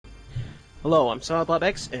Hello, I'm Solid Bob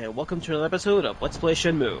X, and welcome to another episode of Let's Play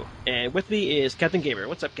Shenmue. And with me is Captain Gamer.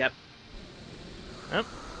 What's up, Cap? Yep.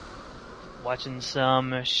 Watching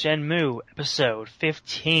some Shenmue episode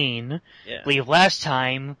 15. Yeah. I believe last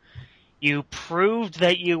time you proved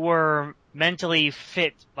that you were mentally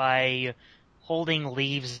fit by holding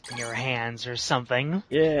leaves in your hands or something.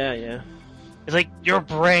 Yeah. It's like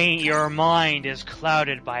your mind is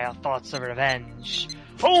clouded by thoughts of revenge.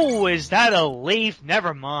 Oh, is that a leaf?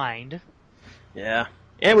 Never mind. Yeah.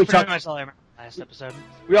 And we Pretty much all I remember last episode.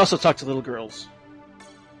 We also talked to little girls.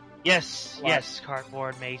 Yes,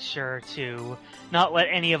 Cardboard made sure to not let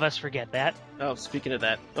any of us forget that. Oh, speaking of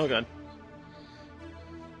that. Oh, God.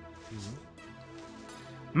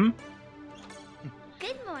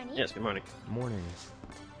 Good morning. Yes, good morning. Morning.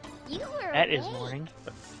 You were That is awake. morning.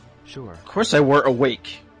 Sure. Of course I were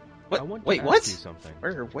awake. What? I want to Wait, ask what? you something.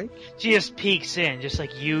 We're awake? She just peeks in, just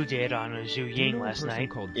like you did on Zhu Do you Ying know a last person night.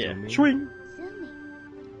 called Yeah. Zooming? Swing. Zooming.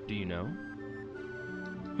 Do you know?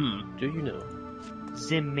 Do you know?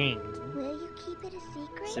 Zimming. Will you keep it a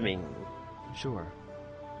secret? Simming. Sure.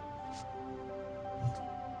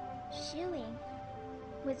 Shuing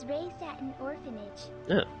was raised at an orphanage.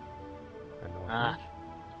 Yeah. An Ah. orphanage?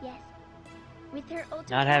 Yes. With her older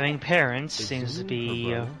Not having brother. parents Is seems to Zooming be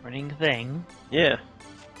her a brother? running thing. Yeah.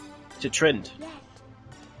 It's a trend. Yes.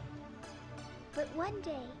 But one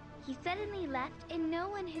day, he suddenly left and no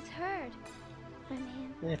one has heard from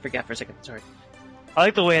him. I forgot for a second. Sorry. I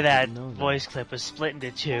like the way that Didn't know that. voice clip was split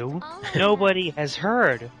into two. That's all I Nobody has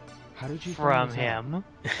heard How did you from find this out? him.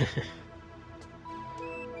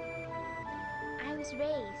 I was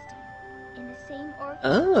raised in the same orphanage.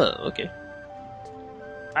 Oh, okay.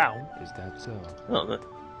 Wow. Is that so? Oh, that...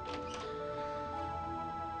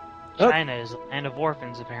 Oh. China is a land of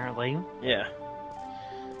orphans, apparently. Yeah.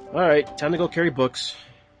 Alright, time to go carry books.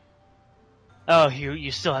 Oh,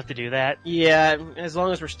 you still have to do that? Yeah, as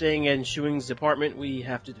long as we're staying in Shuing's apartment, we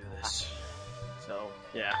have to do this. So,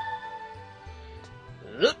 yeah.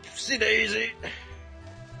 Oopsie daisy.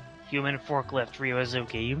 Human forklift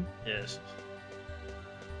Ryozuki. Yes.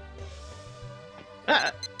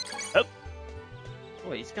 Ah! Oh.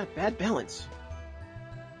 Boy, he's got bad balance.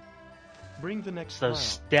 Bring the It's next those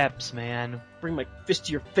file. steps, man. Bring my fist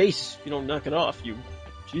to your face if you don't knock it off, you...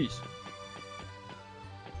 Jeez.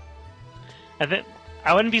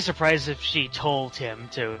 I wouldn't be surprised if she told him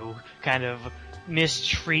to kind of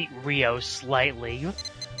mistreat Rio slightly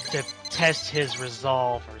to test his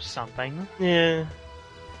resolve or something. Yeah.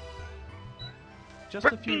 Just a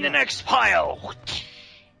Bring few me the left. next pile!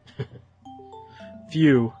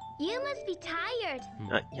 Phew. You must be tired.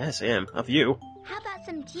 Yes, I am. Of you. How about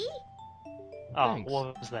some tea? Oh, Thanks.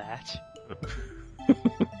 what was that?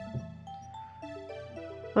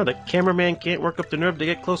 Oh, the cameraman can't work up the nerve to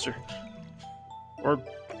get closer. Or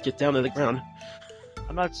get down to the ground.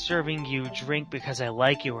 I'm not serving you drink because I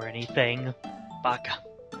like you or anything. Baka.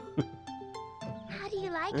 How do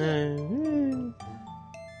you like it?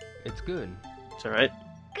 It's good. It's alright.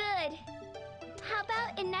 Good. How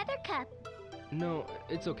about another cup? No,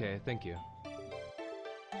 it's okay. Thank you.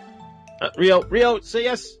 Rio, say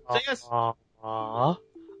yes! Say yes! Aww.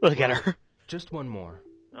 Look at her. Just one more.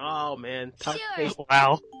 Oh, man. Top Sure. face.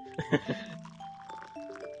 Wow.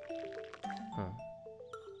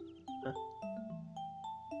 Huh?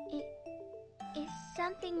 Is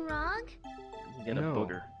something wrong? You get a No.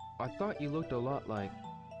 booger. I thought you looked a lot like...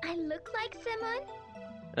 I look like someone?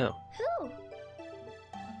 Oh. Who?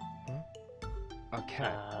 a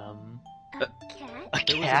cat. A cat? A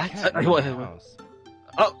There was a cat? cat in What- my house.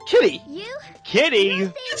 Oh, Kitty! You? Kitty!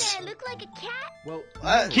 You saying that I look like a cat? Well,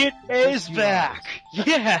 Kit no, is just you back!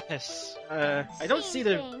 Yes! I don't Same see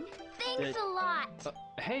the... thing. Thanks a lot.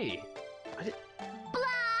 Hey!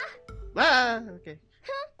 Blah! Ah, okay.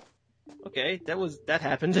 Okay, that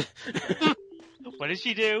happened. What did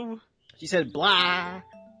she do? She said blah.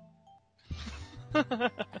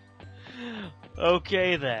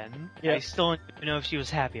 Okay then. Yeah. I still don't even know if she was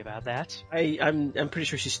happy about that. I'm pretty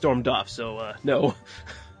sure she stormed off, so, no.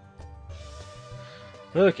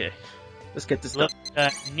 Okay. Let's get this done.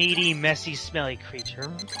 Look, needy, messy, smelly creature.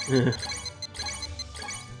 I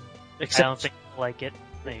Except, don't think I like it.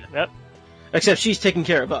 Yep. except she's taking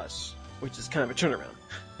care of us, which is kind of a turnaround.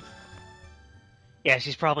 Yeah,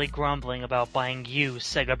 she's probably grumbling about buying you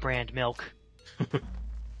Sega brand milk.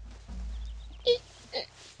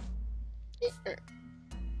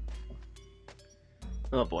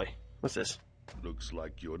 Oh boy. What's this? Looks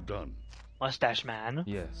like you're done. Mustache Man.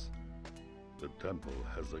 Yes. The temple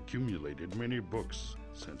has accumulated many books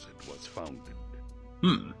since it was founded.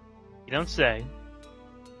 Hmm. You don't say.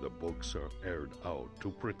 The books are aired out to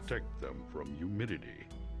protect them from humidity.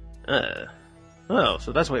 Oh,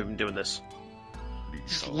 so that's why we've been doing this.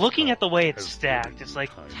 Just looking at the way it's stacked, it's like,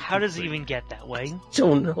 how does it even get that way?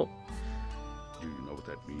 Don't know. Do you know what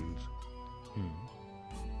that means?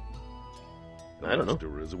 The I don't know.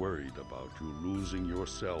 Master is worried about you losing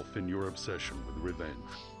yourself in your obsession with revenge.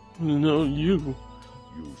 No, you.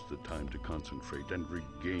 Use the time to concentrate and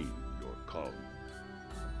regain your calm.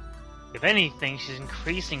 If anything, she's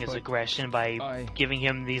increasing his But aggression by giving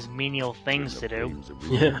him these menial things to When the do. flames of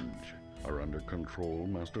Yeah. revenge are under control,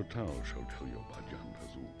 Master Tao shall tell you about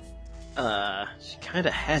Yuanda Zhu. She kinda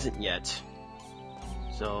hasn't yet.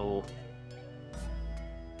 So...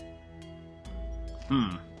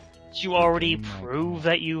 Did you already prove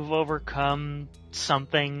that you've overcome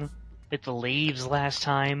something with the leaves last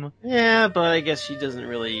time? Yeah, but I guess she doesn't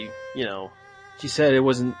really, she said it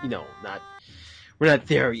wasn't, we're not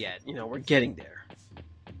there yet, we're getting there.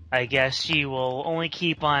 I guess she will only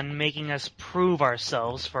keep on making us prove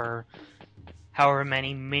ourselves for however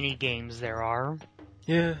many mini-games there are.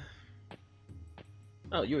 Yeah.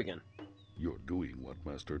 Oh, you again. You're doing what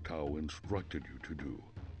Master Tao instructed you to do.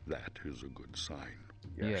 That is a good sign.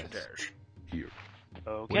 Yes. Here,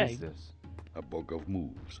 What Okay. is this? a book of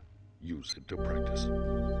moves. Use it to practice.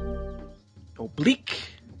 Oblique.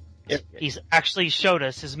 Yep. He's actually showed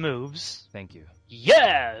us his moves. Thank you.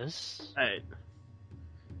 Yes! Alright.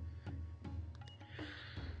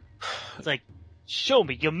 It's like, show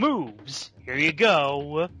me your moves. Here you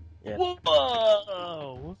go. Yeah.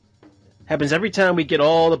 Whoa! Happens every time we get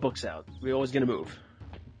all the books out. We always get a move.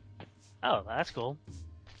 Oh, that's cool.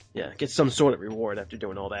 Yeah, get some sort of reward after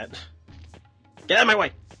doing all that. Get out of my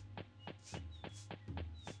way!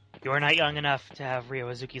 You're not young enough to have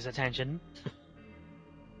Ryo Azuki's attention.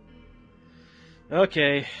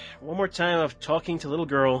 Okay, one more time of talking to little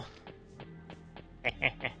girl.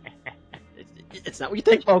 It's not what you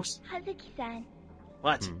think, folks. Hazuki-san,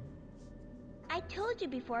 What? I told you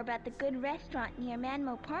before about the good restaurant near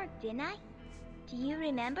Manmo Park, didn't I? Do you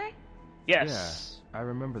remember? Yes. Yeah, I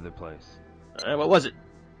remember the place. What was it?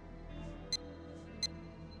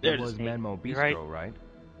 There It it was is. Manmo You're Bistro, right?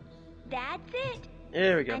 That's it.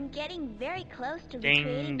 There we go. I'm getting very close to Ding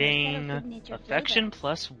recreating ding. the signature Affection flavor.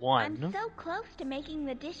 plus I'm 1. so close to making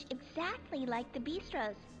the dish exactly like the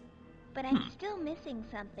bistros, but I'm still missing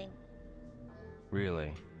something.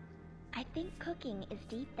 Really? I think cooking is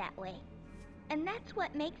deep that way, and that's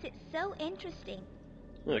what makes it so interesting.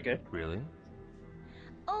 Okay. Really?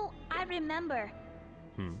 Oh, I remember.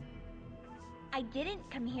 Hmm. I didn't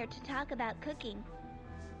come here to talk about cooking.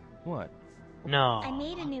 What? No. I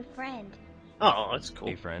made a new friend. Oh, that's cool.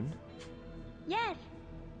 A friend? Yes,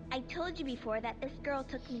 I told you before that this girl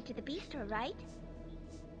took me to the bistro, right?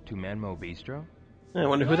 To Manmo Bistro? I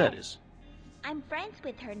wonder who that is. I'm friends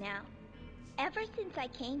with her now. Ever since I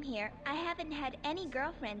came here, I haven't had any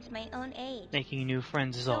girlfriends my own age. Making new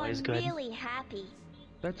friends is So always I'm good. really happy.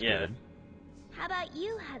 That's Yeah. good. How about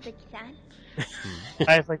you, Hazuki-san?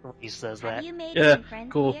 I like the way he says Have that. you made Yeah, any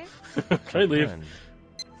friends cool. here? Can I leave? Friend.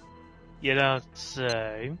 You don't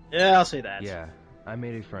say. Yeah, I'll say that. Yeah, I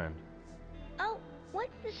made a friend. Oh,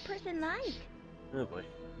 what's this person like? Oh boy.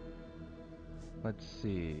 Let's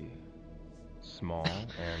see. Small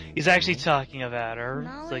and... He's actually talking about her.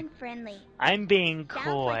 Small It's like, and friendly. I'm being Sounds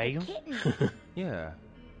coy. like a kitten. Yeah,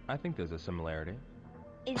 I think there's a similarity.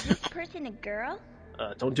 Is this person a girl?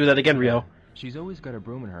 Don't do that again, Rio. She's always got a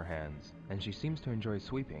broom in her hands, and she seems to enjoy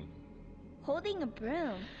sweeping. Holding a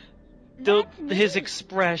broom? The, That's his me.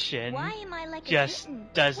 expression Why am I like just a kitten?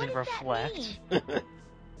 doesn't What does that reflect mean?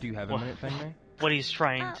 Do you have a What? minute, Fangmei? what he's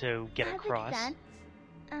trying Oh, to get across.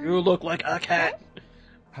 Hazuki-san, You look like a cat.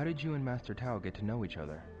 How did you and Master Tao get to know each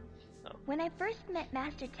other? When I first met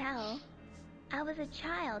Master Tao, I was a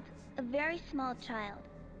child, a very small child.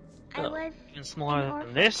 I Oh. was... Even smaller an than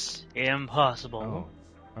orphan. this? Impossible. Oh,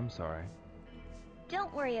 I'm sorry.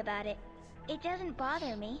 Don't worry about it. It doesn't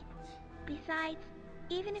bother me. Besides,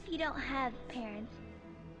 even if you don't have parents...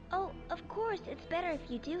 Oh, of course, it's better if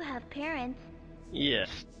you do have parents. Yeah.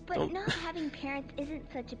 But Don't- not having parents isn't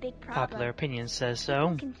such a big problem. Popular opinion says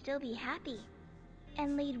People so. can still be happy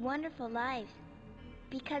and lead wonderful lives.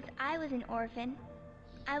 Because I was an orphan,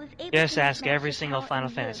 I was able Just to meet ask every Master single Tao Final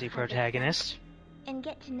and Fantasy live protagonist. and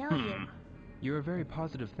get to know Hmm. you. You're a very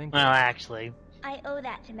positive thinker. Well, actually. I owe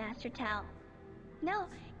that to Master Tao. No,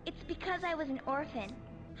 it's because I was an orphan.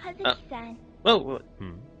 Hazuki-san, Whoa.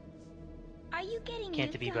 Hmm. are you getting Can't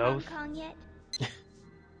used it be to both? Hong Kong yet?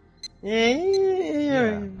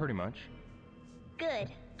 Yeah, pretty much. Good.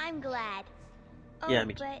 I'm glad. Oh, Yeah,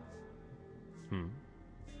 me too. but Hmm.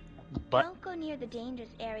 But don't go near the dangerous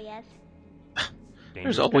areas.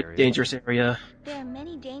 There's always area. dangerous area. There are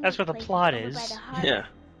many dangerous That's where the places plot over is. by the harbor. Yeah.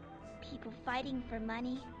 people fighting for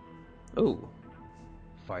money. Oh,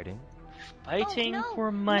 Fighting? Fighting Oh, no,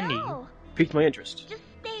 for money. No. piqued my interest. Just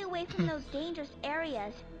stay away from those dangerous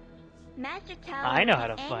areas. Master Tao I know will how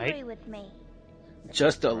be to angry fight. with me.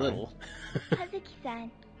 Just a little.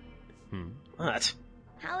 Hazuki-san, What?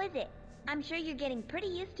 how is it? I'm sure you're getting pretty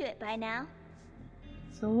used to it by now.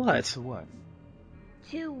 So what? To what?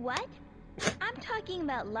 To what? I'm talking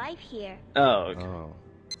about life here. Oh, okay. Oh.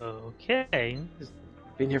 Okay.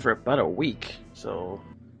 Been here for about a week, so...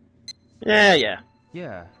 Yeah.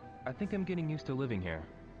 Yeah, I think I'm getting used to living here.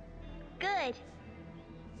 Good.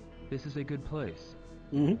 This is a good place.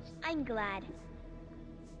 Mm-hmm. I'm glad.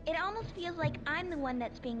 It almost feels like I'm the one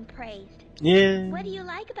that's being praised. Yeah. What do you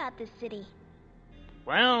like about this city?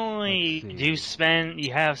 Well, Let's see.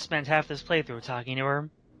 you have spent half this playthrough talking to her.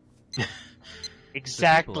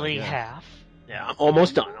 Exactly guess. half. Yeah, I'm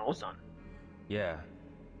almost done. Yeah.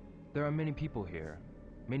 There are many people here.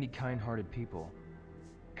 Many kind-hearted people.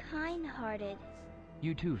 Kind-hearted.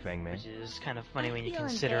 You too, Fangmei. Which is kind of funny I when you feel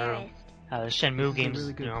consider embarrassed. how the Shenmue This is a games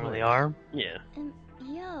really good normally place. are. Yeah.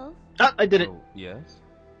 Yo, Ah, I did it. Oh, yes?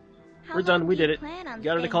 how We're done, long we do you did it. plan on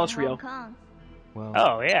Got her to staying call in us Rio. Hong Kong? Well,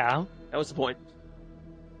 Oh, yeah. That was the point.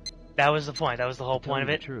 That was the point. That was the whole to tell point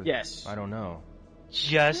you of the it. truth, Yes. I don't know.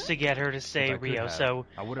 Just to get her to say If I could Rio. have, So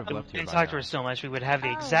I would have we left here didn't by talk to now. her so much. We would have the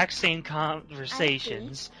Oh, exact same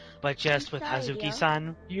conversations, but just I'm with sorry,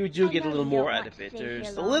 Hazuki-san. You do I get a know little you more don't out want of to it. stay here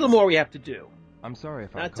There's a long. little more we have to do. I'm sorry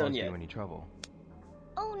if I Not done caused yet. you any trouble.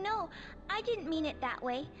 Oh no, I didn't mean it that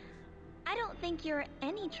way. I don't think you're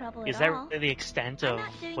any trouble Is at that all. really the extent I'm of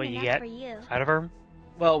not doing what you enough get for you. out of her?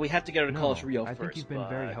 Well, we have to get her to call No, us Rio I first. think you've been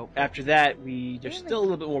very but helpful. After that, there's Really? still a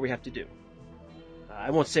little bit more we have to do.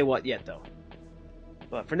 I won't say what yet, though.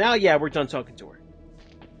 But for now, yeah, we're done talking to her.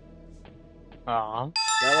 Aw.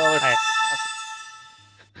 Well,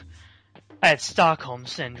 I had Stockholm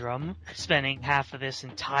Syndrome, spending half of this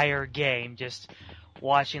entire game just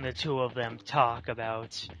watching the two of them talk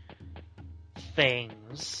about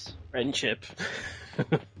things. friendship.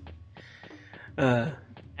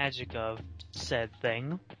 Magic of said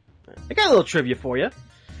thing. I got a little trivia for you.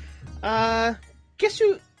 Guess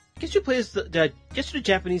who plays guess who the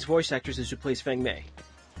Japanese voice actress is who plays Fangmei?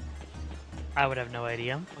 I would have no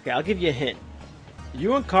idea. Okay, I'll give you a hint.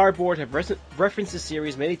 You and Cardboard have referenced the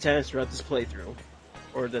series many times throughout this playthrough,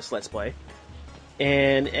 or this Let's Play,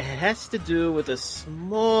 and it has to do with a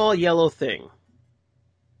small yellow thing.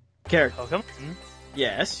 Character. Oh, come on.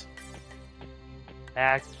 Yes.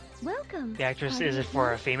 Welcome. The actress, Party is it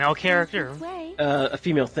for a is female character? this way. A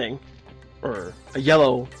female thing. Or a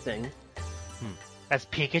yellow thing. That's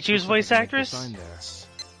Pikachu's Looks like voice I can make the actress? sign there.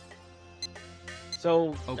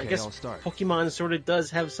 So, Okay, I guess I'll start. Pokemon sort of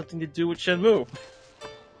does have something to do with Shenmue.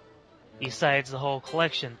 Besides the whole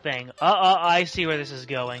collection thing. I see where this is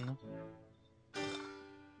going.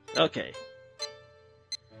 Okay.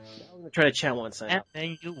 Now I'm gonna try to Chowan sign And up.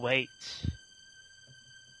 then you wait.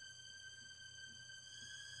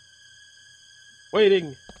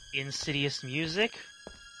 Waiting. Insidious music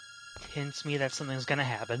hints me that something's gonna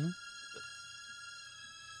happen.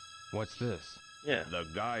 What's this? Yeah. The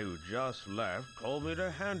guy who just left told me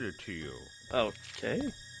to hand it to you. Okay.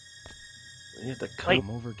 We have to Wait. come. Come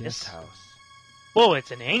over guest this- house. Whoa,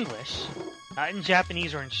 it's in English. Not in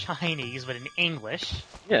Japanese or in Chinese, but in English.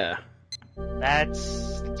 Yeah.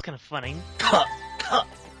 That's kind of funny. Cut.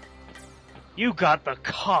 You got the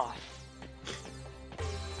cough.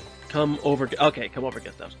 Come over. Okay, come over.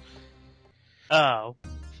 Guest house. Oh.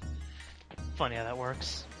 Funny how that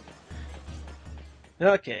works.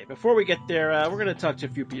 Okay. Before we get there, we're gonna talk to a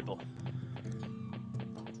few people.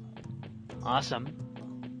 Awesome.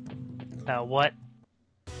 What?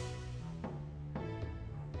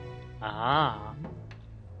 Ah.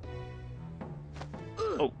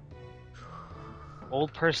 Oh.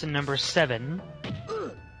 Old person number 7.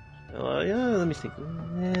 Yeah. Let me think.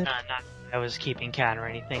 Not I was keeping count or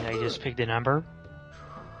anything. I just picked a number.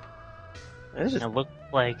 This is- It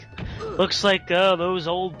looks like those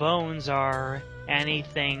old bones are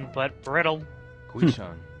anything but brittle.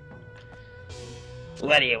 Guishan.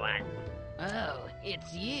 What do you want? Oh,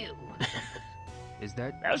 it's you. Is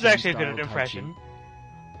that That was Zen actually a good style Tai impression. Chi?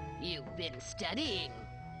 You've been studying.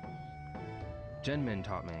 Genmin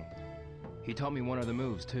taught me. He taught me one of the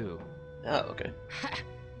moves, too. Oh, okay.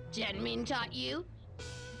 Genmin taught you?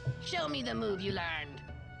 Show me the move you learned.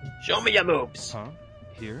 Show me your moves. Huh?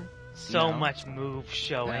 Here? So No. much move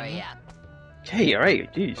showing. Hurry up. Okay, all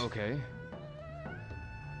right. Jeez. Okay.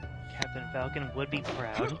 Captain Falcon would be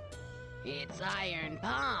proud. It's Iron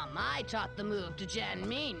Palm. I taught the move to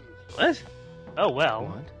Genmin. What? Oh well.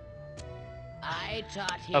 What? I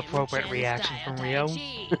taught him Appropriate Chen reaction style from Tai Rio.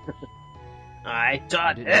 Chi. I taught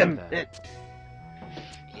I didn't him. know that.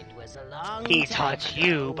 It was a long He time taught ago.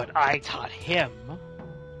 you, but I taught him.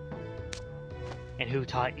 And who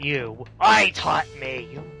taught you? I taught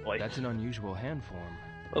me! Boy. That's an unusual hand form.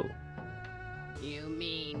 Oh, You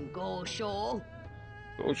mean Go Shou?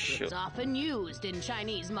 oh shit. It's often used in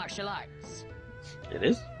Chinese martial arts. It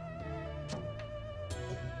is?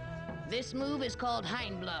 This move is called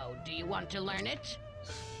Hind Blow. Do you want to learn it?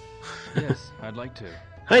 Yes, I'd like to.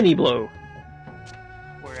 Hiney blow.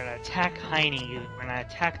 We're gonna attack Heine. We're gonna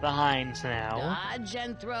attack the hinds now. Dodge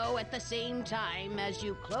and throw at the same time as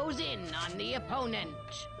you close in on the opponent.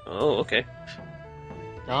 Oh, okay.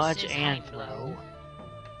 Dodge This is and Hind throw. Blow.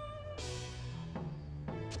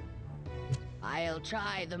 I'll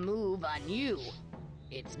try the move on you.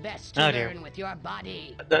 It's best to Oh, dear. learn with your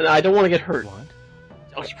body. I don't want to get hurt. What?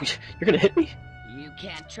 Oh, you're gonna hit me? You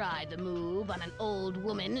can't try the move on an old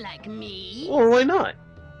woman like me. Or why not?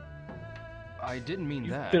 I didn't mean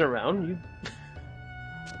You've that. been around. You.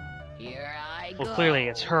 Here I go. Well, clearly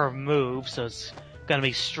it's her move, so it's gonna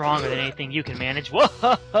be stronger than anything you can manage.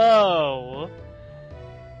 Whoa!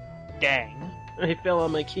 Dang. I fell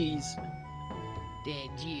on my keys.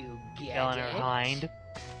 Did you get Fell on her it? hind.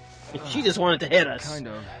 She just wanted to hit us. Kind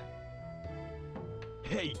of.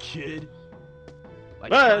 Hey, kid. I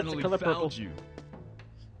Ah, it's the finally color found purple. you.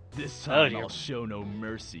 This Oh, time dear. I'll show no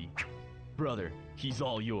mercy. Brother, he's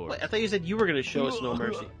all yours. Wait, I thought you said you were gonna show us no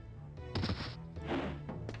mercy.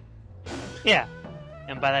 Yeah.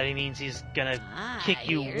 And by that he means he's gonna Ah, kick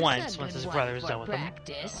you here's once a once good his one brother's for done with him.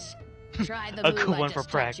 practice. Try the A move good I one just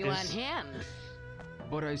for taught you on practice. him.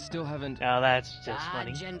 But I still haven't. Now that's just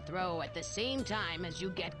funny. Dodge and throw at the same time as you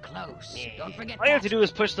get close. Don't forget All you have that. to do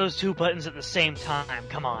is push those two buttons at the same time.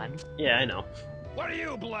 Come on. Yeah, I know. What are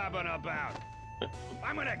you blabbing about?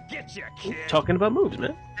 I'm gonna get you, kid. Talking about moves,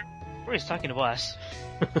 man. We're just talking to us.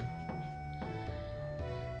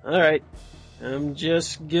 Alright. I'm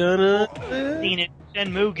just gonna Seen it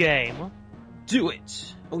Shenmue game. do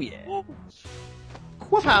it. Oh yeah.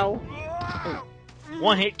 Wow.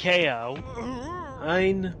 One hit KO.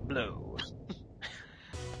 Ein blow.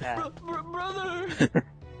 Yeah. Brother!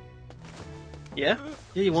 Yeah?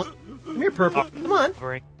 Yeah, you want? Come here, purple. Come on.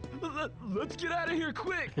 Bring- Let's get out of here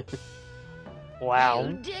quick! Wow.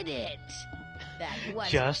 You did it. That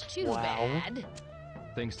wasn't Just too wow. bad.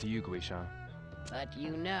 Thanks to you, Guishan. But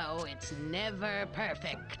you know it's never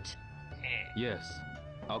perfect. Yes,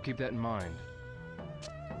 I'll keep that in mind.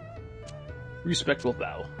 Respectful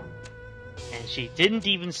bow. And she didn't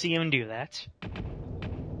even see him do that.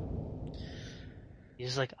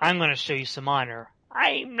 He's like, I'm gonna show you some honor.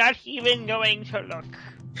 I'm not even going to look.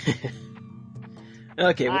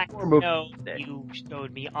 Okay, I one more move. know you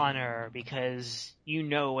showed me honor because you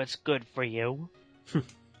know what's good for you.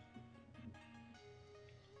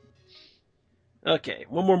 Okay,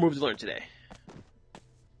 one more move to learn today.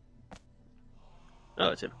 Oh,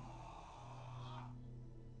 it's him.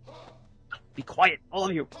 Be quiet, all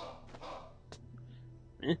of you.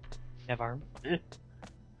 Never. Eh.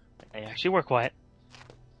 They actually were quiet.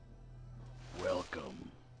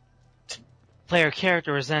 Welcome. Player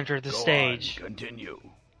character has entered the Go stage. on, continue.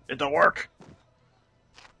 It don't work.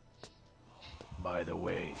 By the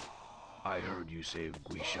way, I heard you save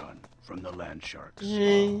Guishan from the land sharks.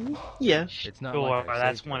 Yeah. It's not Sure, like I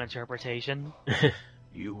that's saved one her. interpretation.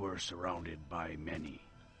 You were surrounded by many.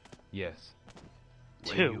 Yes.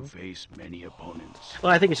 When Two. you face many opponents,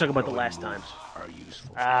 Well, I think he's talking about the throwing last time. moves are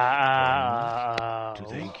useful. To Oh.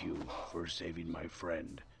 thank you for saving my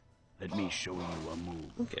friend, let me show you a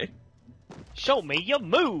move. Okay. Show me your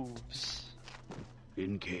moves!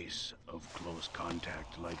 In case of close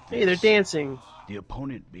contact like this, Hey, they're dancing. the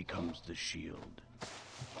opponent becomes the shield.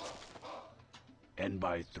 And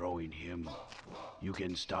by throwing him, you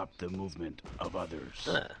can stop the movement of others.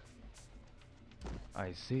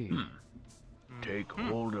 I see. Take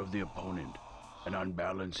hold of the opponent and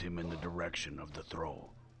unbalance him in the direction of the throw.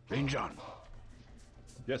 Range on.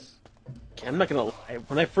 Yes. Okay, I'm not gonna lie.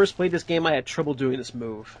 When I first played this game, I had trouble doing this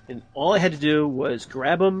move, and all I had to do was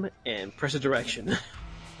grab him and press a direction.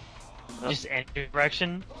 Just any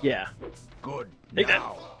direction. Yeah. Good. Take that.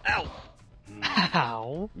 Now. Ow.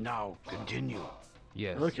 How? Now, continue.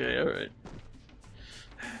 Yes. Okay. All right.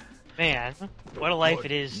 Man, what a life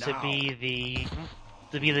Good. it is to Now. be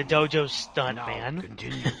the dojo stunt Now, man.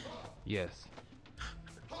 continue. Yes.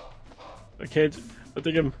 I can't. I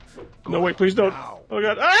think I'm. No, Good. wait, please don't. Now. Oh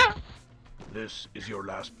god. Ah! This is your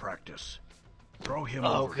last practice. Throw him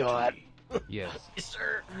Oh, over God. to me. Yes. Yes,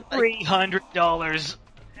 sir. $300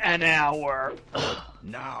 an hour.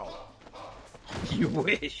 Now. You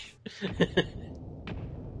wish.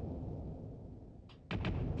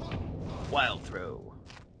 Wild throw.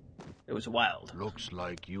 It was wild. Looks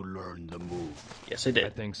like you learned the move. Yes, I I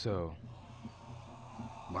did. think so.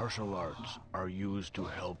 Martial arts are used to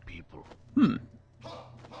help people.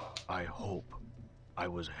 I hope I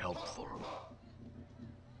was helpful.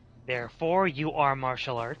 Therefore, you are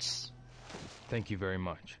martial arts. Thank you very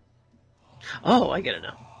much. Oh, I get it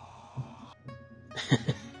now.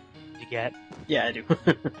 You get? Yeah, I do.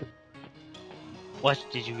 What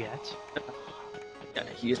did you get? Yeah,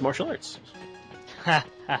 he is martial arts. Ha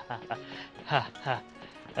ha ha ha ha.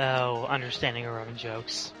 Oh, understanding our own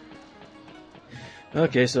jokes.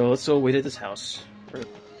 Okay, so let's go wait at this house. Or,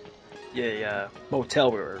 yeah,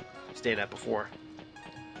 motel we were staying at before.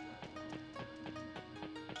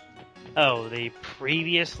 Oh, the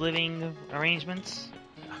previous living arrangements?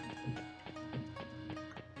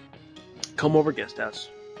 Come over guest house.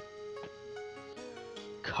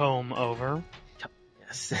 Comb over.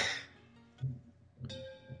 Yes.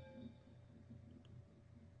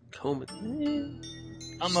 Comb.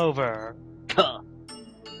 Come over. Cuh.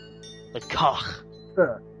 The koch.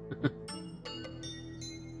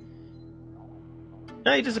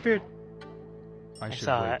 No, he disappeared. I I should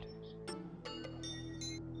saw wait. that.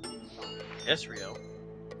 Yes, Rio.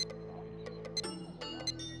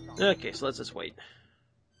 Okay, so let's just wait.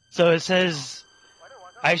 So it says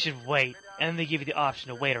I should wait, and they give you the option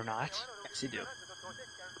to wait or not. Yes, you do.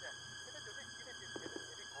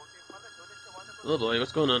 Oh boy,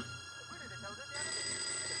 what's going on?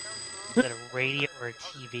 Is that a radio or a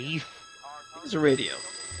TV? It's a radio.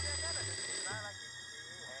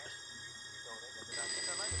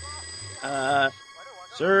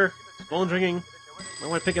 Sir, phone's ringing. I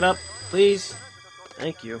want to pick it up, please.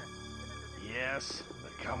 Thank you. Yes,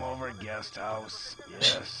 the come over guest house.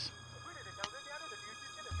 Yes.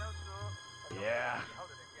 Yeah.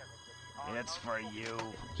 It's for you.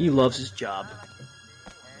 He loves his job.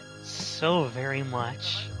 So very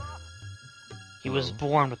much. He was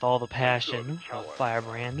born with all the passion of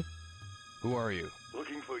Firebrand. Who are you?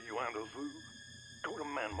 Looking for Yuanda Zhu? Go to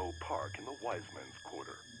Manmo Park in the Wise Men's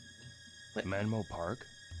Quarter. Manmo Park?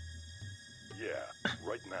 Yeah,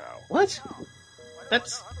 right now. What?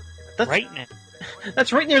 That's Right now.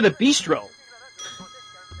 That's right near the bistro.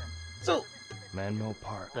 So Manmo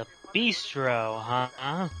Park. The bistro, huh?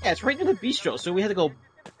 yeah, it's right near the bistro. So we had to go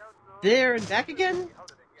there and back again.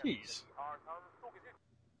 Jeez.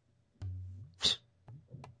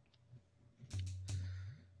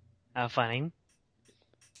 How funny.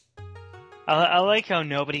 I like how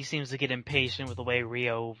nobody seems to get impatient with the way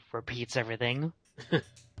Rio repeats everything.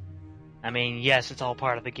 I mean, yes, it's all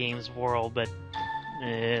part of the game's world, but...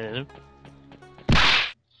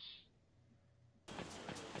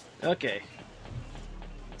 Okay.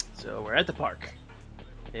 So we're at the park.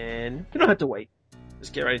 And we don't have to wait.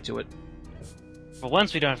 Just get right to it. For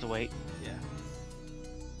once, we don't have to wait. Yeah.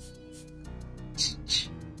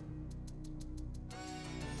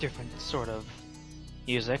 Different sort of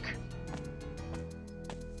music.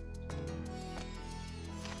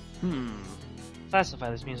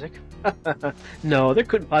 Classify this music. No, there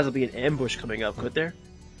couldn't possibly be an ambush coming up, could there?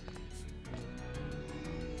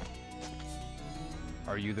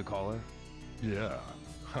 Are you the caller? Yeah,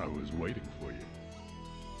 I was waiting for you.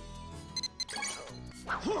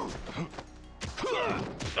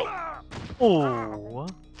 Oh,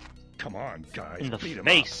 Come on, guys, in the beat him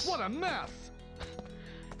face. up. What a mess!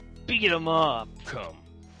 Beat him up. Come.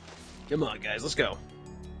 Come on, guys, let's go.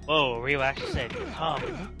 Whoa, Rio actually said,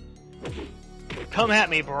 come. Come at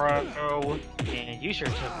me, bro. And you sure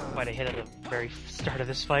took quite a hit at the very start of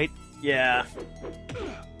this fight. Yeah.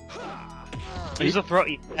 Use the throw.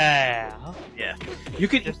 Yeah. Yeah. You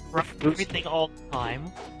could Just throw everything all the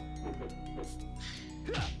time.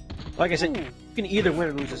 like I said, you can either win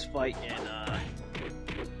or lose this fight, and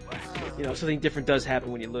you know, something different does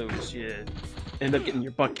happen when you lose. You end up getting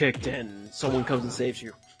your butt kicked, and someone comes and saves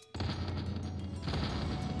you.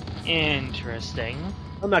 Interesting.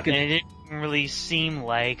 I'm not gonna. And it didn't really seem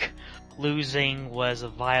like losing was a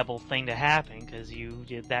viable thing to happen, because you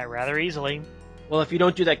did that rather easily. Well, if you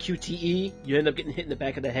don't do that QTE, you end up getting hit in the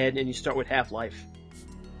back of the head, and you start with half life.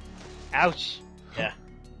 Ouch. Yeah.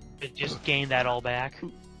 It just gained that all back.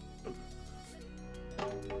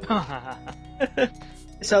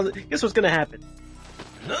 So, guess what's gonna happen?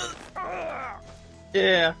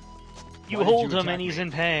 Yeah. You Why did hold you him attack and he's me?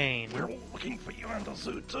 in pain. We're looking for Yuanda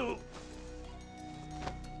Zhu too.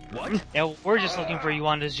 What? Yeah, we're just looking for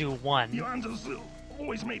Yuanda Zhu 1. Yuanda Zhu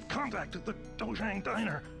always made contact at the Dojang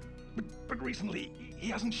Diner, but recently he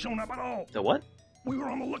hasn't shown up at all. The what? We were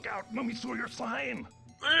on the lookout when we saw your sign.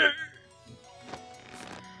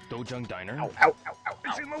 Dojang Diner? Ow, ow, ow, ow.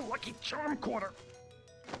 It's in the Lucky Charm corner.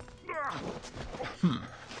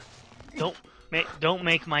 Don't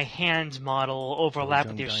make my hand model overlap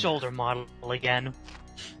with your Diner. shoulder model again.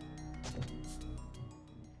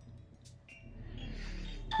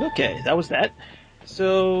 Okay, that was that.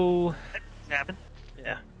 So, What's happened?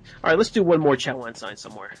 yeah. Alright, let's do one more Chowan sign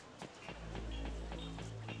somewhere.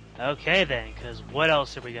 Okay then, because what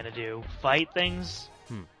else are we gonna do? Fight things?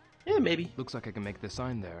 Yeah, maybe. Looks like I can make the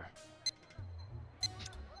sign there.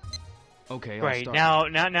 Okay, I'll Right,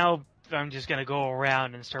 start. now I'm just gonna go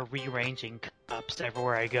around and start rearranging cups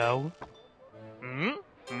everywhere I go.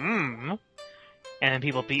 And then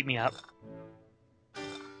people beat me up.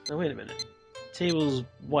 Now, wait a minute. Table's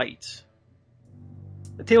white.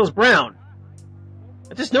 The table's brown.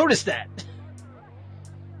 I just noticed that.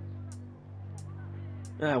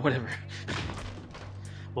 Whatever.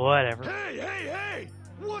 Whatever. Hey!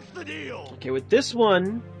 What's the deal? Okay, with this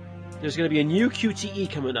one, there's going to be a new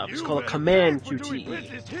QTE coming up. It's called a Command We're doing QTE.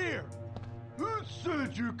 business here. Who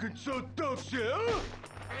said you can seduce it?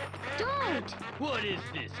 Don't! What is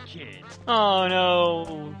this, kid? Oh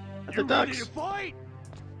no. At You the ready ducks. to fight?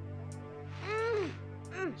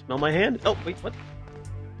 Smell my hand? Oh, wait, what?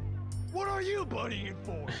 What are you buddying it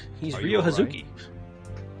for? He's Are Ryo you alright? Hazuki.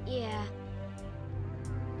 Yeah.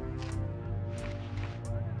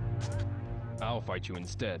 I'll fight you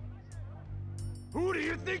instead. Who do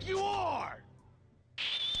you think you are?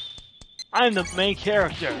 I'm the main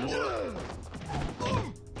character.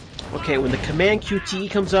 Okay, when the Command QTE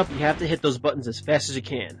comes up, you have to hit those buttons as fast as you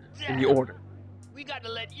can, in the order. We got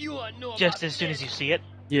to let Yuan know Just about as soon this. as you see it.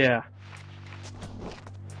 Yeah.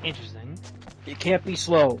 Interesting. You can't be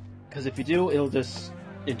slow, because if you do, it'll just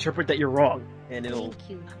interpret that you're wrong, and it'll, Thank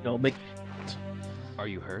you. make... Are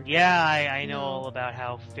you hurt? Yeah, I know No. all about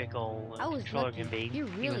how fickle I a was controller lucky. can be. You're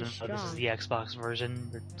really even though this is strong. the Xbox version,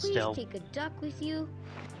 but Please still. take a duck with you.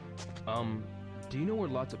 Do you know where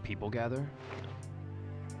lots of people gather?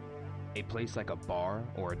 A place like a bar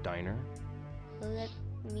or a diner? Let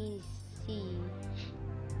me see.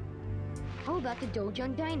 How about the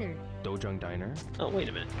Dojang Diner? Dojang Diner? Oh, wait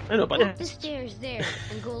a minute. I know about Up the that. stairs there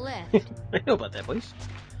and go left. I know about that place.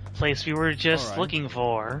 Place we were just Alright. looking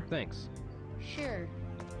for. Thanks. Sure.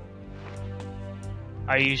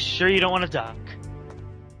 Are you sure you don't want to duck?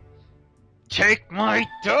 Take my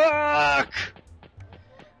duck!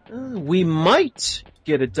 We might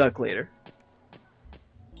get a duck later.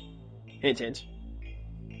 Hint, hint.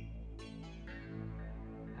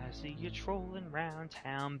 I see you trolling around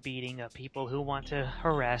town beating up people who want to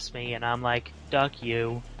harass me, and I'm like, duck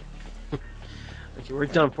you. Okay, we're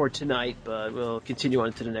done for tonight, but we'll continue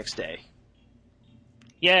on to the next day.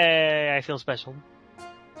 Yay, I feel special.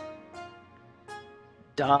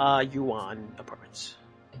 Da Yuan Apartments.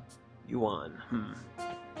 Yuan,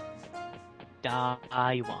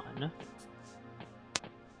 Daiwan.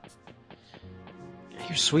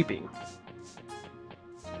 You're sweeping.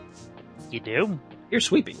 You do? You're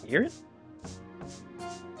sweeping. You hear it?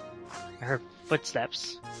 I heard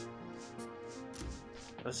footsteps.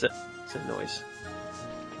 What's that? What's that noise?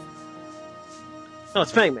 Oh,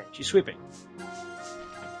 it's Fangmei. She's sweeping.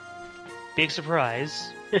 Big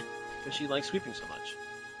surprise. Because she likes sweeping so much.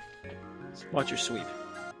 Let's watch her sweep.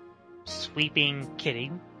 Sweeping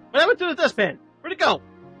kitty. What happened to the dustpan? Where'd it go?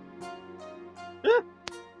 Huh?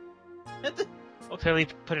 Clearly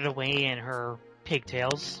put it away in her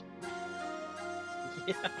pigtails.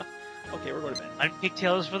 Yeah. Okay, we're going to bed. One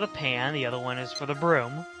pigtail is for the pan, the other one is for the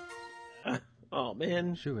broom. Oh,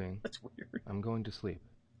 man. Shuing, That's weird. I'm going to sleep.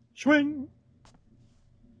 Swing!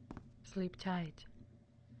 Sleep tight.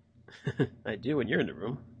 I do when you're in the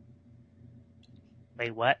room.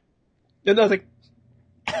 Wait, what? No, nothing.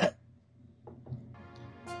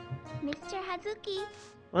 Mr. Hazuki,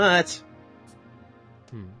 What?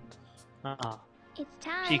 it's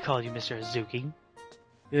time. She called you Mr. Hazuki.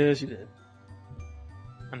 Yes, you did.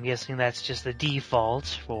 I'm guessing that's just the default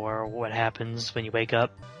for what happens when you wake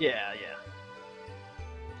up. Yeah.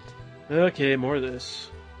 Okay, more of this.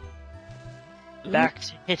 Back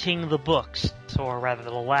to hitting the books, or rather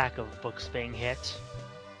the lack of books being hit.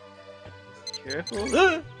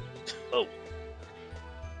 Careful. Oh.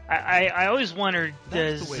 I always wondered,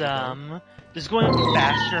 That's the way to does going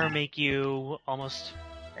faster make you almost...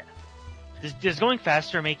 Does going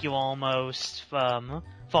faster make you almost,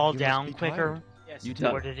 fall You down must be quicker? tired. Yes, You it do.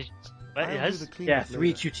 does. Or did it... What, I'll it do does? the cleanup Yeah, 3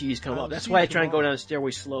 later. QTEs come I'll up. That's see why you I try and go tomorrow. down the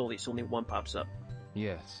stairway slowly, so only one pops up.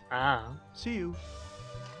 Yes. Ah. See you.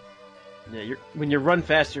 Yeah, when you run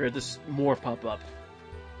faster, just more pop up.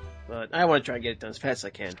 But I want to try and get it done as fast as I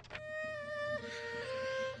can.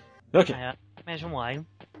 Okay. I imagine why.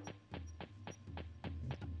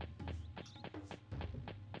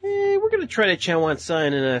 try to Chowan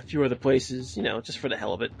sign in a few other places, just for the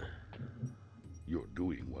hell of it. You're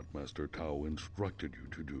doing what Master Tao instructed you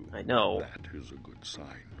to do. I know. That is a good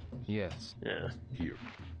sign. Yes. Yeah. Here,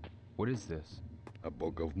 What is this? a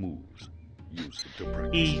book of moves. Use it to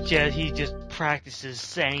practice. He just practices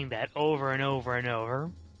saying that over and over and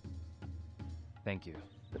over. Thank you.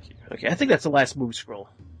 Okay, I think that's the last move scroll.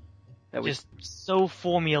 That was Just so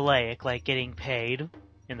formulaic, like getting paid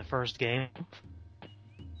in the first game.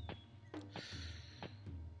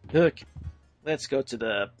 Look. Let's go to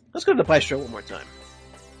the bistro one more time.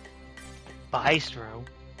 Bistro.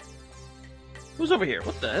 Who's over here?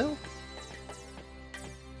 What the hell?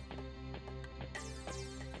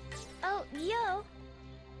 Oh, yo.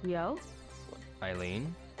 Yo?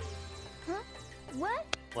 Eileen? Huh? What?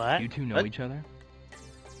 What? You two know What? each other?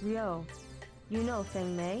 Ryo, you know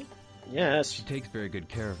Fangmei? Yes. She takes very good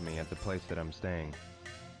care of me at the place that I'm staying.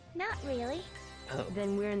 Not really. Oh.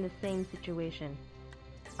 Then we're in the same situation.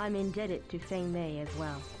 I'm indebted to Fangmei as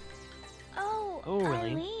well. Oh, Oh,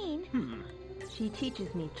 really? Eileen. She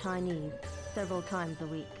teaches me Chinese several times a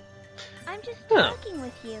week. I'm just Huh. talking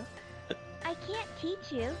with you. I can't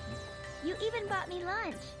teach you. You even bought me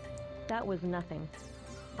lunch. That was nothing.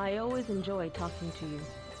 I always enjoy talking to you.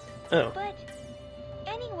 Oh. But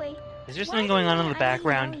anyway, Is there why something do going you on in and the Eileen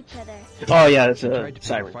background? know each other? Oh yeah, it's She a tried to pick a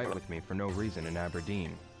siren. fight with me for no reason in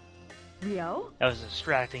Aberdeen. Ryo? That was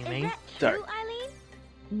distracting Is me. that Sorry. true, Eileen?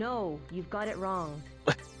 No, you've got it wrong.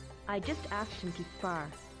 I just asked him to spar.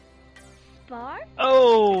 Spar?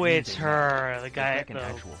 Oh, it's her, the It's guy, like an the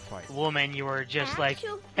actual fight. woman you were just like,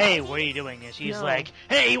 Actual hey, fighting? what are you doing? And she's No. like,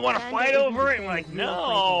 hey, you want to Panda fight isn't over the it? same I'm like, as real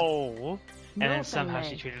no. And No, then somehow Fangmei.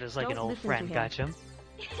 she treated us like an Don't old listen friend. to him. Gotcha.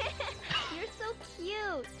 You're so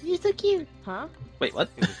cute. You're so cute. Huh? Wait, what?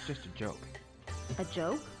 It was just a joke. A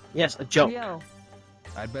joke? Yes, a joke. Ryo,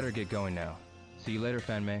 I'd better get going now. See you later,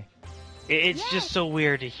 Fangmei. It's Yes. just so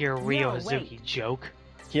weird to hear Ryo No, Hazuki wait. joke.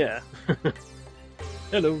 Yeah.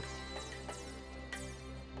 Hello.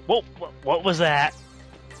 What was that?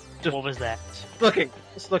 What was that? Looking.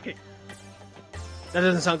 Just looking. That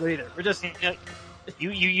doesn't sound good either. We're just.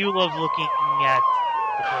 You love looking at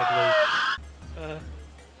the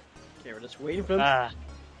Okay, we're just waiting for blue. them.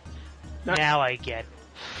 Not- Now I get.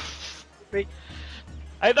 Wait.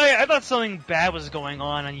 I thought something bad was going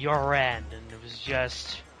on your end, and it was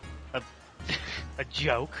just a a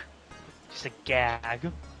joke, just a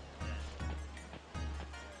gag.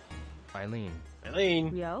 Eileen,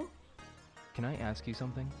 Eileen. Ryo? can I ask you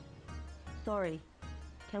something? Sorry.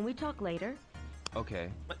 Can we talk later? Okay.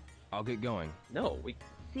 What? I'll get going. No, we're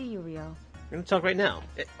See you, Ryo. gonna talk right now.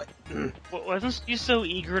 Wasn't you so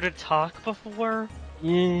eager to talk before?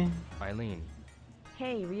 Yeah. Eileen,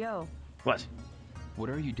 Hey, Ryo. What? what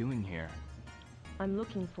are you doing here? I'm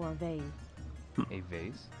looking for a vase, A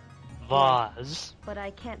vase? Vase. but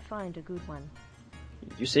I can't find a good one.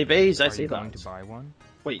 You say vase, I Are say you going vase. to buy one?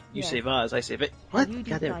 Wait, you Yeah. say vase, I say vase. What? Have you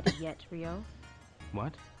Goddamn. decided yet, Ryo?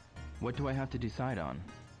 What? What do I have to decide on?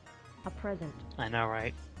 A present. I know,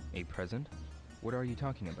 right? A present? What are you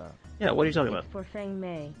talking about? Yeah, what are you talking about? It's for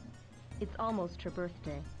Fangmei. It's almost her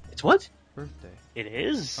birthday. It's what? Birthday. It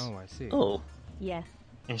is. Oh, I see. Oh. Yes.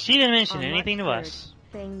 And she didn't mention On anything to March us.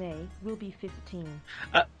 3rd, Fangmei will be 15.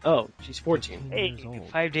 Oh, she's 14. Hey, Years old.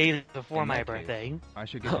 5 days before In my that case, birthday. I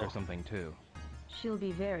should get Oh. her something too. She'll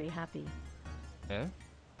be very happy. Eh?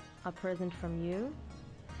 A present from you?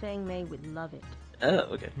 Fangmei would love it.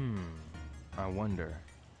 Oh, okay. I wonder.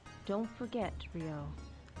 Don't forget, Ryo.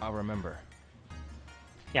 I'll remember.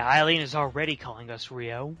 Yeah, Eileen is already calling us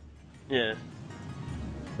Rio. Yeah.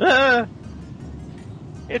 Ah!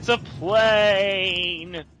 It's a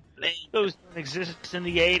plane! Those don't exist in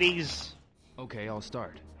the 80s. Okay, I'll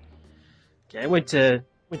start. Okay, I went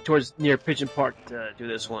towards near Pigeon Park to do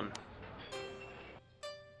this one.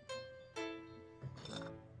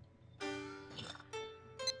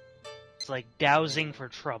 It's like dowsing for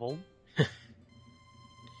trouble.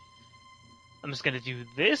 I'm just gonna do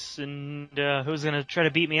this, and who's gonna try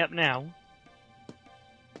to beat me up now?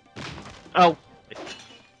 Oh,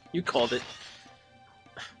 you called it.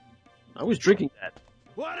 I was drinking that.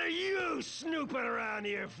 What are you snooping around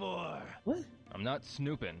here for? What? I'm not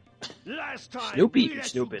snooping. Last time Snoopy, we let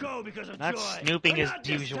snooping. you go because of Not joy, snooping but as not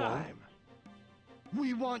this usual. time.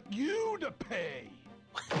 We want you to pay.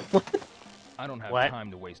 I don't have What?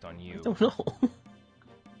 time to waste on you. I don't know.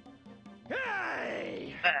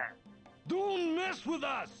 Hey! Don't mess with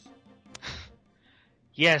us.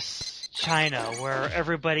 Yes, China, where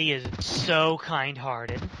everybody is so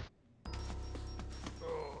kind-hearted.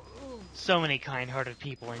 So many kind-hearted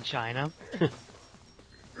people in China.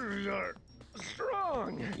 You're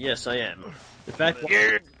strong. Yes, I am. In fact,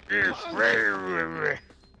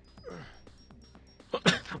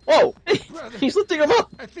 Whoa! Brother, He's lifting him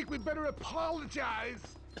up! I think we better apologize.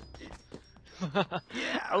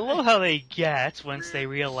 I love how they get once they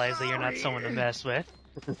realize that you're not someone to mess with.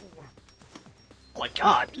 Oh my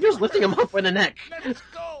god, you're just lifting him up by the neck. Let's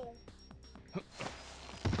go.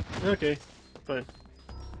 Okay, fine.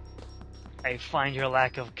 I find your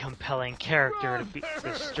lack of compelling character to be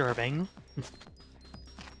disturbing.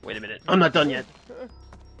 Wait a minute, I'm not done yet.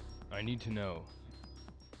 I need to know.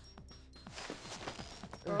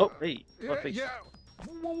 Oh, hey, Yeah, face. yeah.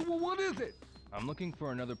 What is it? I'm looking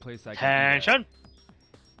for another place I can. Attention!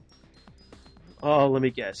 Oh, let me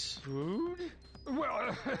guess. Food?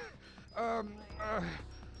 Well,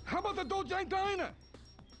 how about the Dojang Diner?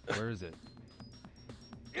 Where is it?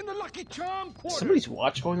 In the Lucky Charm quarter. Somebody's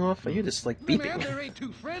watch going off? I hear this like The man beeping. there ain't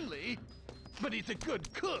too friendly, but he's a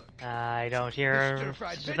good cook. I don't His hear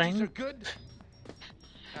stir-fried such a veggies are thing. good.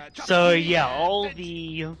 So yeah, all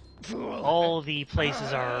the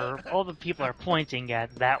places are, all the people are pointing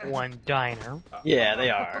at that one diner. Yeah, they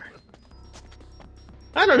are.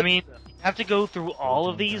 I don't I know. mean, you have to go through all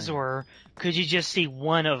of these, or could you just see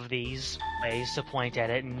one of these ways to point at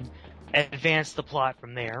it and advance the plot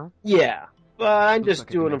from there? Yeah, but I'm Looks just like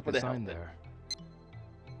I can doing them make for the sign hell. there.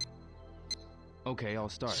 Okay, I'll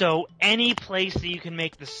start. So any place that you can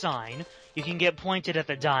make the sign, you can get pointed at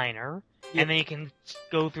the diner, and then you can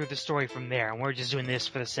go through the story from there. And we're just doing this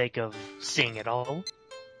for the sake of seeing it all.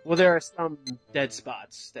 Well, there are some dead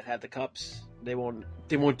spots that have the cups. They won't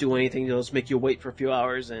do anything. They'll just make you wait for a few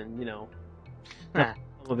hours, and Huh.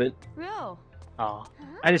 some of it. Real. Oh,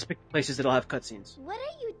 I just pick places that'll have cutscenes. What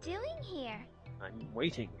are you doing here? I'm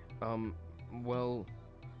waiting. Well,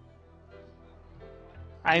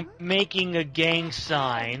 I'm making a gang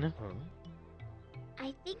sign.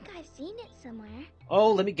 I think I've seen it somewhere.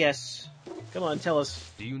 Oh, let me guess. Come on, tell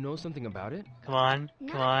us. do you know something about it? Come on,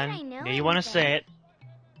 Not come that on. I know Yeah, you want to anything. say it?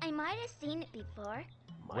 I might have seen it before.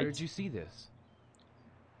 Where did you see this?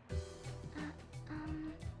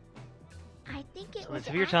 I think it So was tip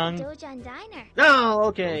of your at tongue. the Dojang Diner. No,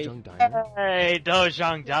 okay. Dojang Diner? Hey,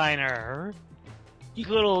 Dojang Diner.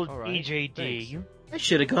 Good old All right, EJD. thanks. I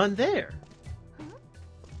should have gone there.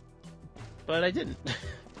 But I didn't.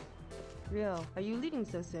 Real. Are you leaving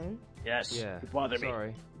so soon? Yes, Yeah, it bothered me.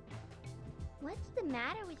 sorry. What's the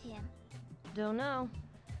matter with him? Don't know.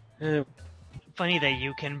 Funny that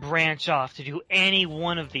you can branch off to do any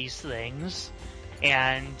one of these things,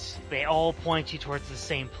 and they all point you towards the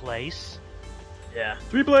same place. Yeah.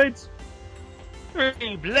 3 blades!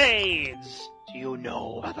 3 blades! Do you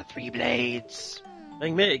know about the 3 blades?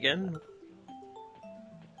 Fangmei again.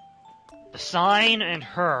 The sign and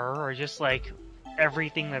her are just like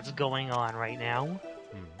everything that's going on right now.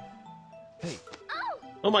 Hey,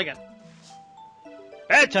 Oh my god.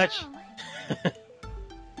 Bad touch!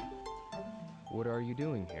 what are you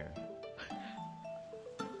doing here?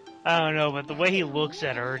 I don't know, but the way he looks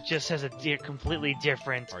at her just has a completely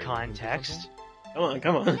different Are you looking for context. Come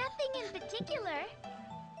on. Nothing in particular.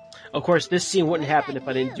 Of course, this scene wouldn't What happen about if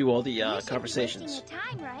I didn't you? do all the You shouldn't be conversations. wasting your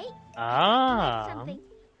time, right? Ah. Something.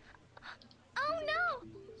 Oh no!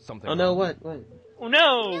 Something Oh no, wrong? what? Oh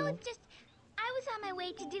No, no! it's just I was on my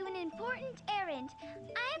way to do an important errand.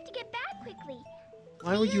 I have to get back quickly.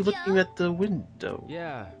 Why were you looking at the window?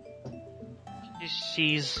 Yeah.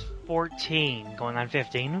 She's 14, going on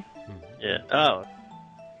 15. Yeah. Oh.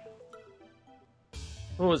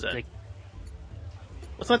 What was that? Like-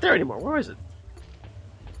 It's not there anymore. Where is it?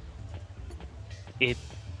 It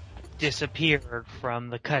disappeared from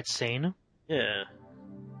the cutscene. Yeah.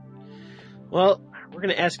 Well, we're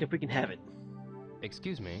gonna ask if we can have it.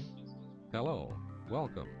 Excuse me. Hello.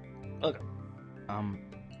 Welcome.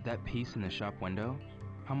 That piece in the shop window?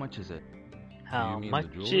 How much is it? How mean the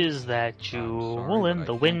much jewelry? is that I'm jewel sorry, in but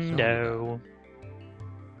the I can't sell you window?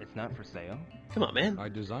 It's not for sale? Come on, man. I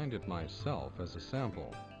designed it myself as a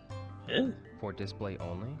sample. Yeah. For display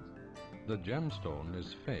only? The gemstone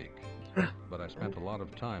is fake, but I spent a lot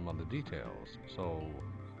of time on the details, so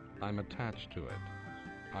I'm attached to it.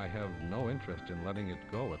 I have no interest in letting it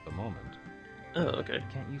go at the moment. Oh, okay.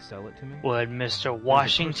 Can't you sell it to me? Would Mr. person I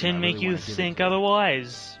Washington make really you wanna give it think to.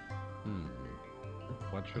 otherwise?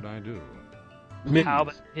 What should I do? How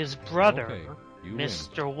about his brother, Okay, you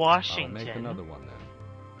Mr. win. I'll Washington? make another one then.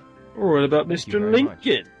 Or what about Thank you Mr. very much.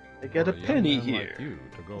 Lincoln? I got a For young penny man here. Like you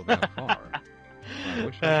to go that far. I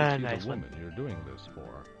wish I could see Nice the one. woman you're doing this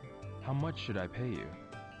for. How much should I pay you?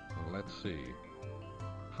 Well, let's see.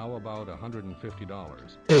 How about $150?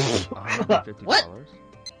 $150?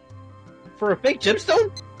 For a fake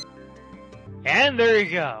gemstone? And there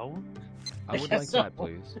you go. I would Yes, like so. that,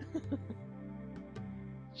 please.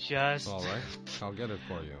 just Alright, I'll get it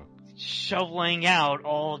for you. shoveling out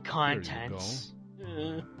all contents.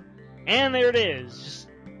 And there it is. Just,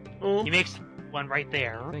 he makes one right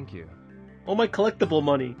there. Thank you. Oh, my collectible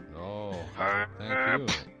money. Oh, thank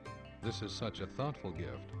you. This is such a thoughtful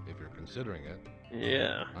gift, if you're considering it.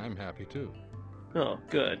 Yeah. I'm happy too. Oh,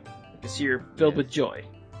 good. I can see you're filled with joy.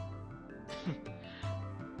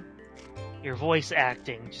 Your voice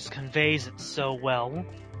acting just conveys it so well.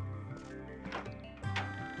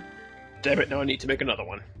 Damn it, now I need to make another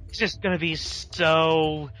one. He's just gonna be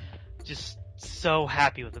so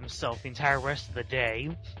happy with himself the entire rest of the day.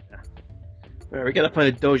 Alright, we gotta find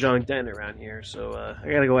a Dojang Den around here, so I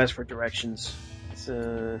gotta go ask for directions. It's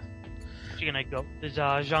You're gonna go to the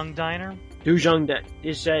Zhang Diner? Dojang Den.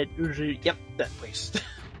 Is that yep, that place.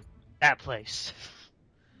 That place.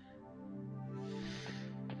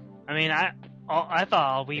 I mean, I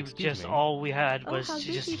thought all we had was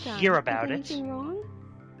to just hear about it. Anything wrong?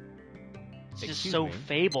 It's just so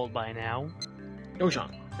fabled by now.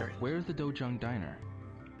 Dojang. Where's the Dojang Diner?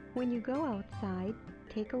 When you go outside,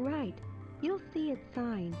 take a right. You'll see its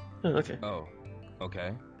sign. Oh, okay. Oh,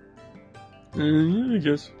 okay. I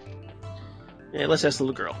guess. Yeah, let's ask the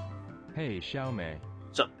little girl. Hey, Xiaomei.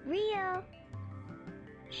 What's up? Rio!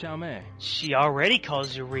 Xiaomei, She already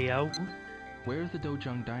calls you Rio. where's the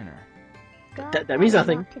Dojang Diner? Go That means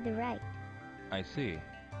outside and nothing. walk to the right. I see.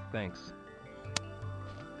 Thanks.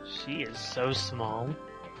 She is so small.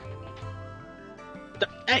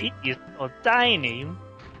 Hey! She is so tiny.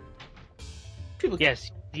 People... Yes,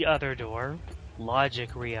 the other door. Logic,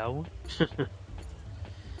 Rio.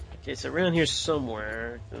 Okay, so around here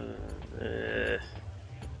somewhere. I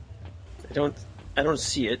don't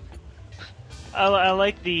see it. I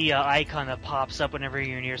like the icon that pops up whenever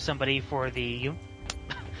you're near somebody for the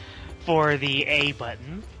A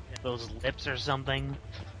button. Those lips or something.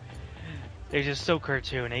 They're just so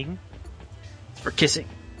cartoony. It's for kissing.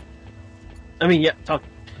 I mean, yeah, talk.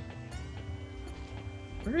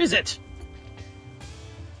 Where is it?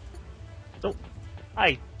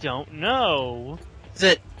 I don't know. Is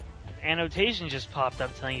it? Annotation just popped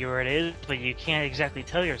up telling you where it is, but you can't exactly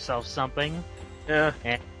tell yourself something. Yeah.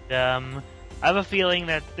 And, I have a feeling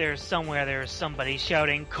that there's somebody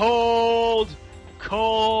shouting, "Cold!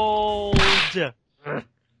 Cold!"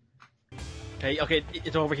 Okay,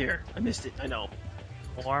 it's over here. I missed it, I know.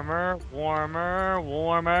 Warmer, warmer,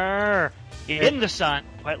 warmer. In the sun,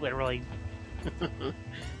 quite literally.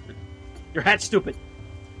 Your hat's stupid.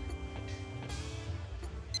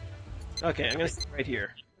 Okay, I'm gonna stay right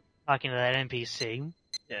here. Talking to that NPC.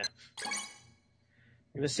 Yeah. I'm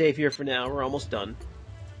gonna save here for now. We're almost done.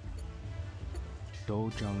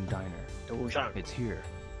 Dojang Diner. Dojang. It's here.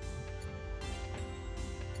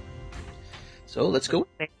 So let's go.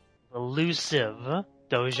 Elusive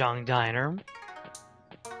Dojang Diner.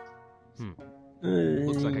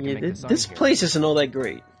 Looks like I can make the sign this here. place isn't all that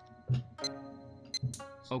great.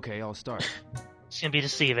 Okay, I'll start. It's gonna be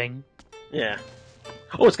deceiving. Yeah.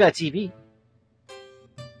 Oh, it's got a TV.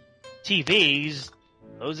 TVs,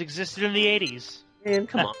 those existed in the 80s. Man,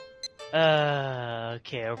 come on.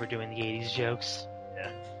 Okay, overdoing the 80s jokes.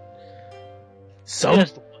 Yeah. Someone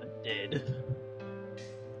did.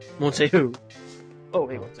 Won't say who. Oh,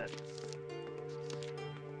 hey, what's that?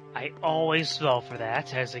 I always fell for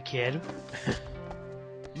that as a kid.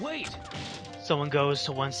 Wait! Someone goes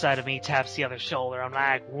to one side of me, taps the other shoulder. I'm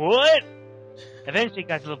like, what? Eventually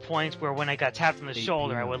got to the point where when I got tapped on the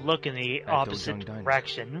shoulder, I would look in the opposite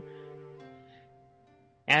direction.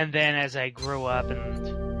 And then as I grew up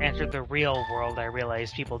and entered the real world, I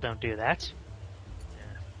realized people don't do that.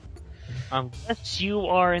 Unless you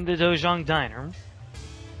are in the Dojang Diner.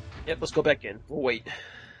 Yep, let's go back in. We'll wait.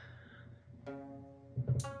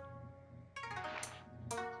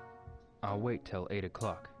 I'll wait till 8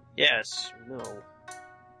 o'clock. Yes, no.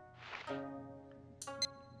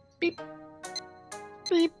 Beep.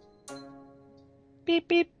 Beep. Beep,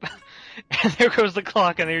 beep. And there goes the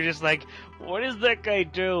clock, and they're just like, what is that guy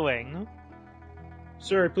doing?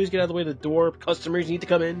 Sir, please get out of the way of the door. Customers need to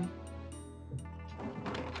come in.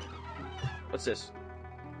 What's this?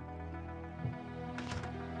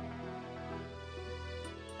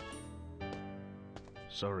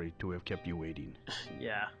 Sorry to have kept you waiting.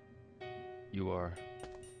 Yeah. You are...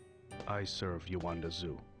 I serve Yuanda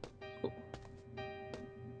Zhu.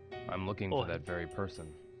 I'm looking for that very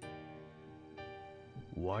person.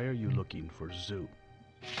 Why are you looking for Zhu?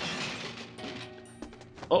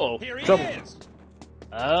 Uh-oh. Here he Trouble. is!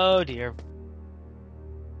 Oh dear.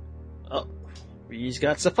 Oh. He's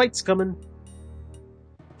got some fights coming.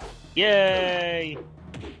 Yay!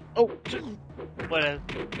 Oh. What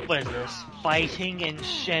is this? Fighting in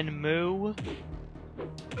Shenmue?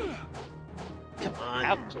 Come on.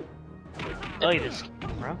 Ouch. Look at this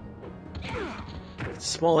camera. It's a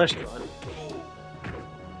small echelon.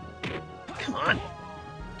 Come on.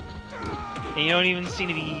 And you don't even seem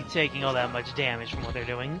to be taking all that much damage from what they're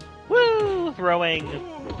doing. Woo! Throwing.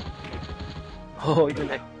 Oh, you're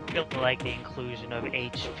not. I really like the inclusion of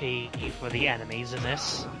HP for the enemies in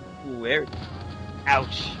this. Where?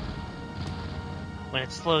 Ouch. When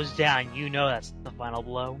it slows down, you know that's the final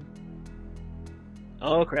blow.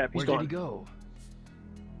 Oh crap, he's Where gone. did he go?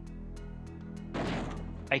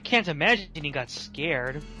 I can't imagine he got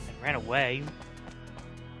scared and ran away.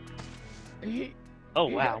 Oh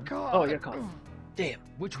wow. Oh, you're caught. Damn.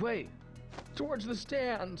 Which way? Towards the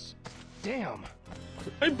stands. Damn.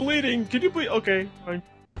 I'm bleeding. Can you bleed? Okay, fine.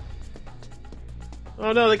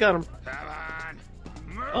 Oh no, they got him. Come on.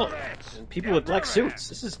 Move Oh, it. and people with black suits.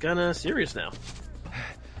 This is kinda serious now.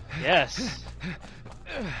 Yes.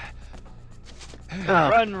 Oh,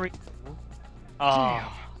 Run, Ryu.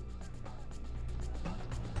 Oh.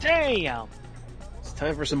 Damn. it's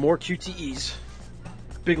time for some more QTEs.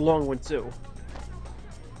 Big long one too.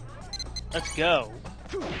 Let's go.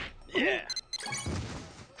 Yeah.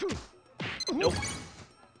 Nope.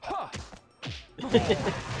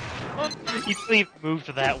 You couldn't even move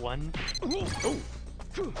to that one. Oh,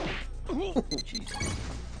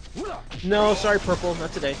 jeez. No, sorry, purple,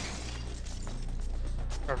 not today.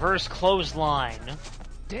 Reverse clothesline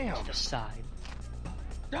Damn. to the side.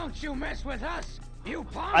 Don't you mess with us, you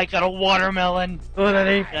punk! I got a watermelon. Oh, that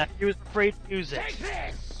ain't. Yeah, he was afraid to use it. Take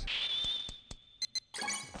this!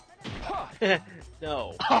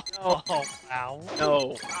 No. Oh, wow.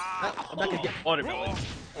 No. I'm not gonna get watermelon.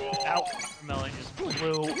 That watermelon just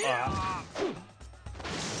blew up.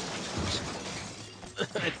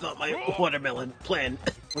 I thought my watermelon plan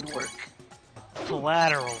would work.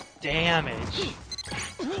 Collateral damage.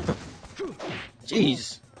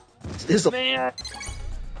 Jeez. This is Man.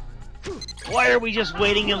 Why are we just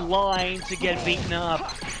waiting in line to get beaten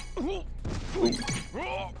up?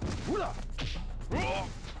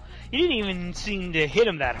 He didn't even seem to hit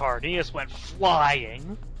him that hard. He just went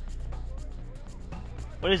flying.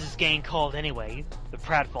 What is this gang called anyway? The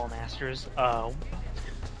Pratfall Masters. Oh.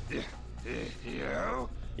 You?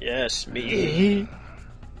 Yes, me.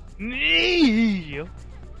 Me! Hey,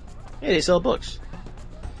 they sell books.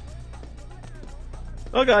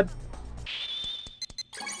 Oh god.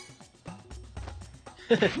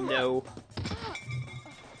 No.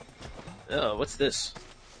 Oh, what's this?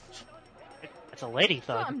 It's a lady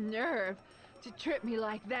thug. Some nerve to trip me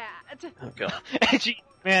like that. Oh god.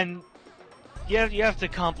 Man, you have to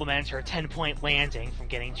compliment her 10-point landing from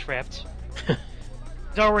getting tripped.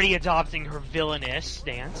 She's already adopting her villainous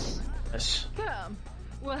stance. Yes. Come,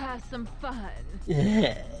 we'll have some fun.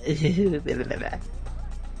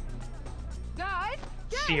 Guys,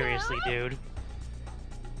 get Seriously, up. dude.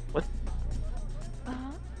 What?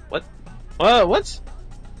 Uh-huh. What? What?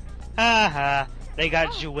 Haha, they got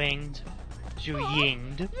Juwinged.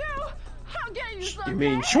 Juyinged. You, I'll get you someday. You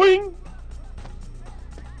mean swing?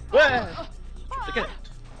 Ah! Look at it.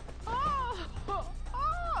 Oh,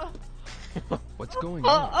 oh. What's going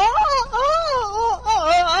on?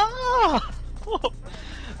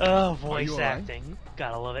 Oh, Are voice you all right? acting.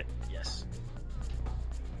 Gotta love it. Yes.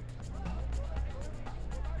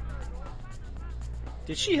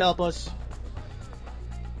 Did she help us?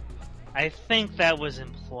 I think that was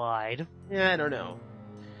implied. Yeah, I don't know.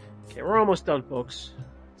 Okay, we're almost done, folks.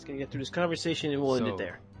 Let's gonna get through this conversation and we'll end it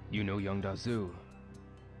there. You know Yuanda Zhu.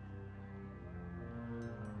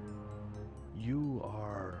 You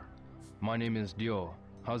are... My name is Ryo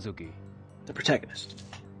Hazuki. The protagonist.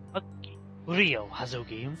 Ryo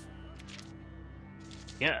Hazuki.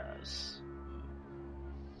 Yes.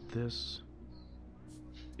 This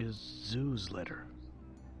is Zoo's letter.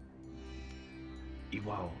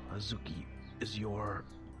 Iwao Hazuki is your...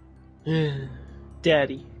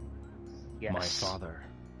 Daddy. Yes. My father.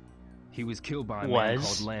 He was killed by a man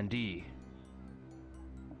Was. called Landi.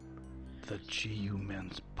 The Chiyu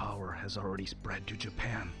men's power has already spread to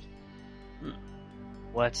Japan.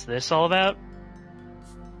 What's this all about?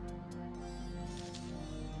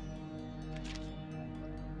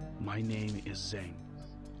 My name is Zhang.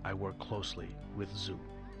 I work closely with Zhu.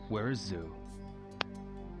 Where is Zhu?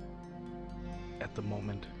 At the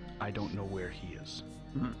moment, I don't know where he is.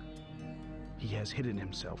 He has hidden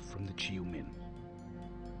himself from the Chiyu men.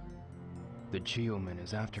 The Chioman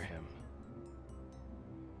is after him.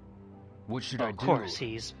 What should I Of do? course,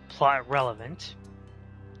 he's plot relevant.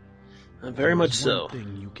 Very much There's so. one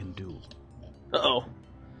thing you can do. Uh-oh.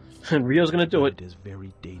 And Rio's gonna do it. It is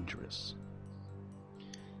very dangerous.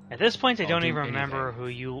 At this point, I I'll don't do even remember anything. who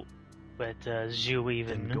you But Zhu Then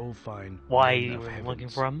even go find why Ren you of were Heavens. looking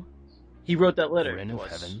for him? He wrote that letter Ren to of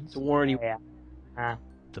us Heavens? to warn you. Yeah.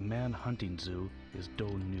 The man hunting Zhu is Do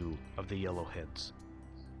Nu of the Yellowheads.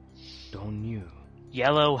 Don't you?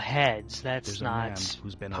 Yellow heads. That's There's a man not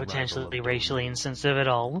who's been a rival potentially of racially Donu. insensitive at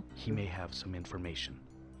all. He may have some information.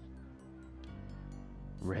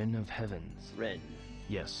 Ren of Heavens. Ren.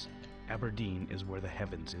 Yes, Aberdeen is where the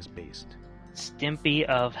Heavens is based. Stimpy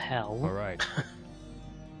of hell. All right.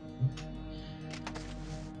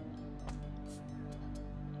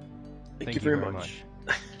 Thank you very much.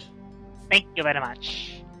 Thank you very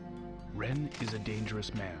much. Ren is a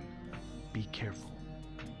dangerous man. Be careful.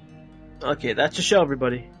 Okay, that's your show,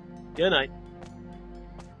 everybody. Good night.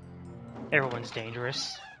 Everyone's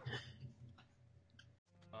dangerous.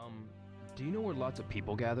 Do you know where lots of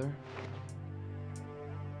people gather?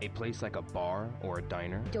 A place like a bar or a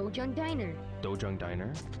diner? Dojang Diner. Dojang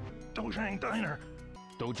Diner? Dojang Diner.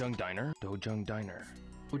 Dojang Diner? Dojang Diner.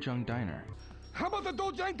 Dojang Diner. How about the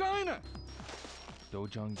Dojang Diner?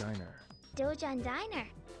 Dojang Diner. Dojang Diner.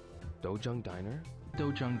 Dojang Diner?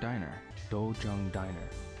 Dojang Diner. Dojang Diner.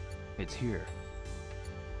 It's here.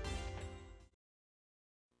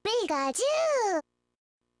 Pikachu!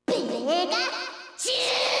 Pikachu!